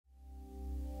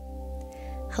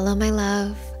Hello, my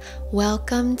love.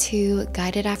 Welcome to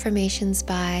Guided Affirmations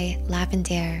by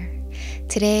Lavendaire.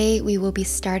 Today, we will be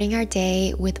starting our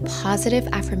day with positive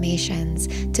affirmations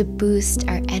to boost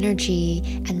our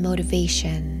energy and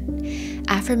motivation.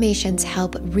 Affirmations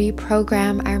help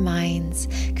reprogram our minds,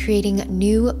 creating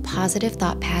new positive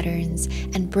thought patterns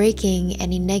and breaking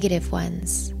any negative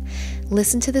ones.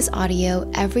 Listen to this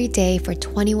audio every day for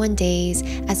 21 days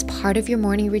as part of your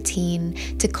morning routine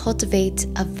to cultivate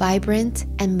a vibrant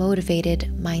and motivated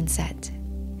mindset.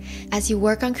 As you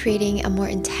work on creating a more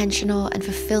intentional and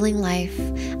fulfilling life,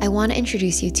 I want to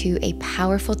introduce you to a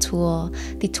powerful tool,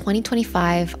 the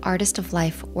 2025 Artist of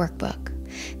Life Workbook.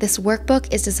 This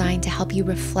workbook is designed to help you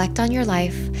reflect on your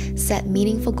life, set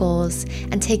meaningful goals,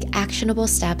 and take actionable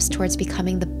steps towards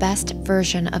becoming the best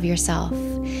version of yourself.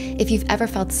 If you've ever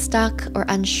felt stuck or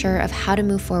unsure of how to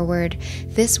move forward,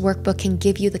 this workbook can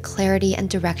give you the clarity and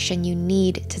direction you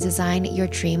need to design your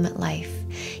dream life.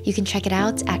 You can check it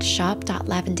out at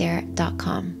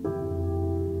shop.lavendaire.com.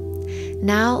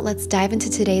 Now let's dive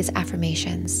into today's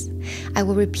affirmations. I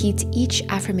will repeat each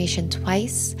affirmation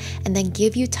twice and then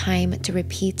give you time to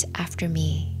repeat after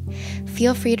me.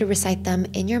 Feel free to recite them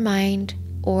in your mind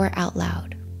or out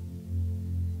loud.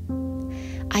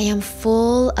 I am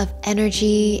full of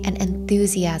energy and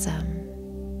enthusiasm.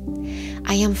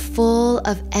 I am full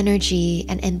of energy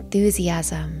and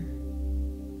enthusiasm.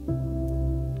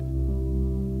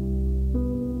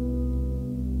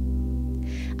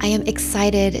 I am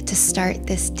excited to start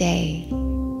this day.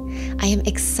 I am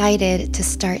excited to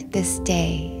start this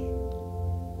day.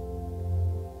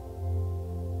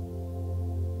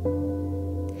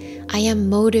 I am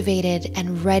motivated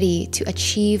and ready to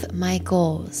achieve my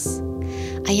goals.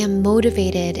 I am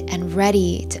motivated and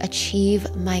ready to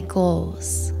achieve my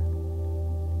goals.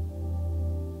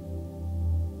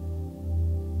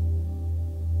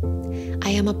 I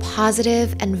am a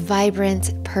positive and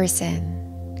vibrant person.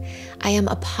 I am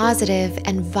a positive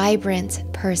and vibrant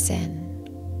person.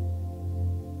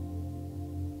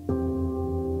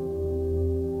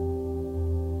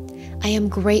 I am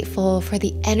grateful for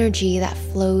the energy that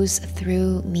flows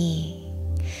through me.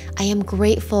 I am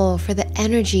grateful for the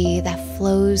energy that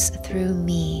flows through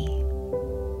me.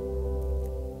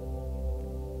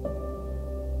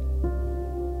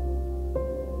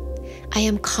 I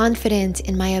am confident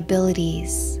in my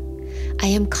abilities. I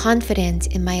am confident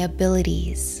in my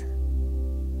abilities.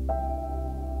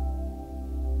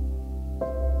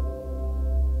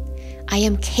 I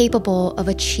am capable of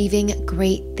achieving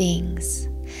great things.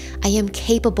 I am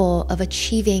capable of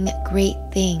achieving great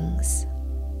things.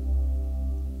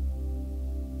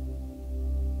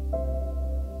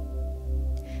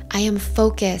 I am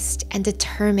focused and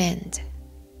determined.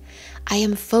 I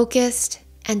am focused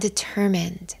and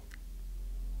determined.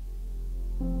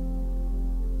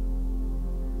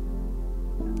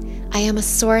 I am a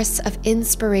source of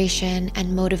inspiration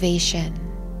and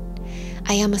motivation.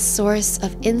 I am a source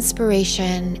of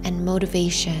inspiration and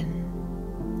motivation.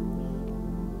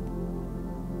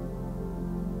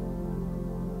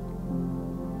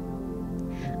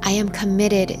 I am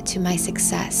committed to my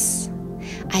success.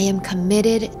 I am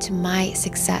committed to my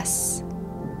success.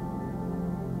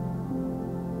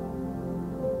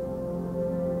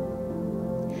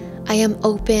 I am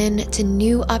open to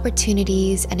new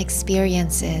opportunities and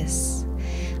experiences.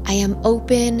 I am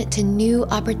open to new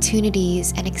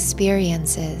opportunities and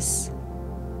experiences.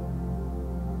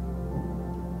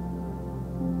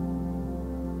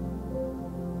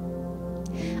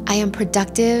 I am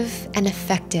productive and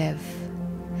effective.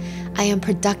 I am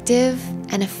productive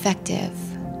and effective.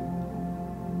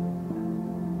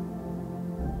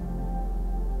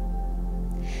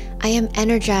 I am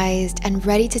energized and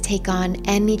ready to take on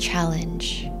any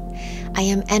challenge. I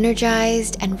am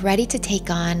energized and ready to take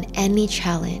on any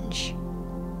challenge.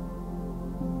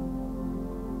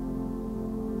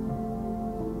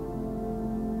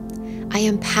 I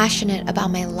am passionate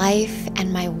about my life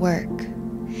and my work.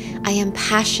 I am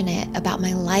passionate about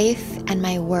my life and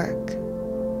my work.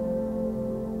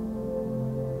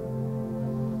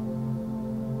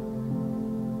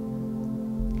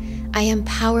 I am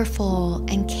powerful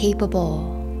and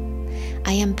capable.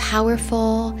 I am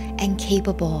powerful and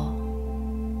capable.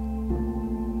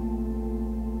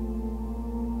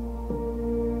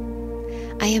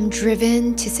 I am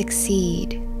driven to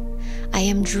succeed. I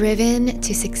am driven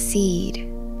to succeed.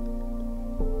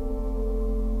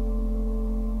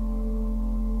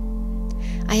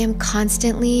 I am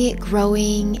constantly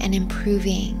growing and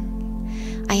improving.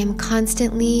 I am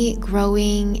constantly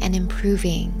growing and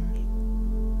improving.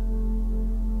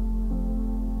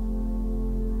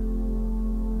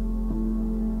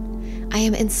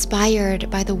 am inspired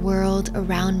by the world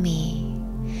around me.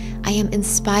 I am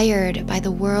inspired by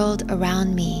the world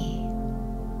around me.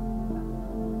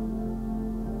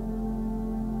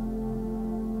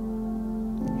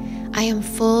 I am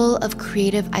full of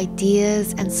creative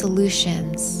ideas and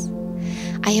solutions.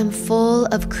 I am full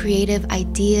of creative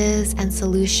ideas and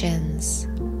solutions.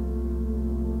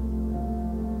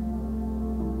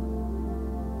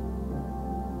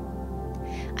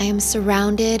 I am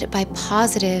surrounded by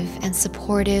positive and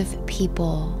supportive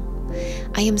people.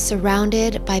 I am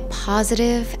surrounded by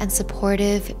positive and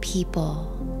supportive people.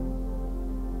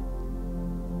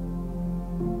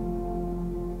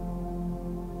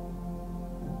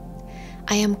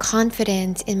 I am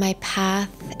confident in my path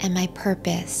and my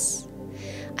purpose.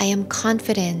 I am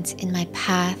confident in my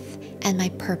path and my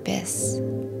purpose.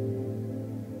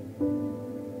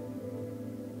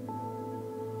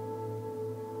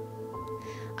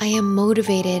 I am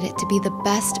motivated to be the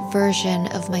best version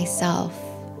of myself.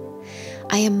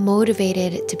 I am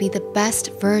motivated to be the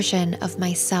best version of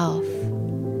myself.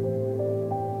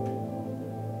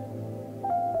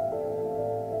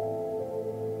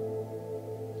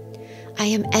 I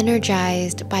am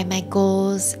energized by my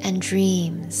goals and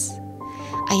dreams.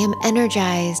 I am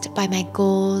energized by my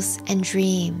goals and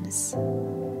dreams.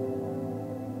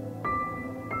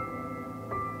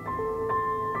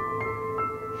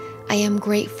 I am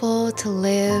grateful to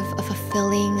live a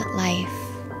fulfilling life.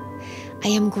 I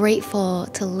am grateful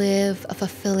to live a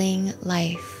fulfilling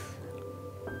life.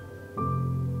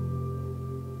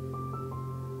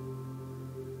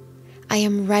 I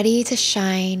am ready to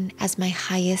shine as my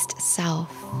highest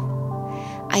self.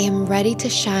 I am ready to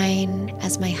shine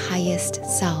as my highest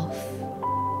self.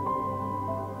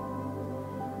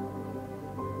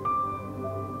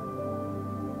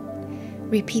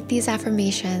 Repeat these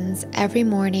affirmations every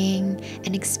morning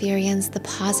and experience the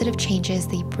positive changes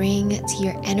they bring to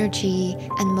your energy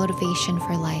and motivation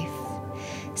for life.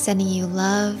 Sending you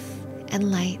love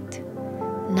and light.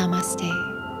 Namaste.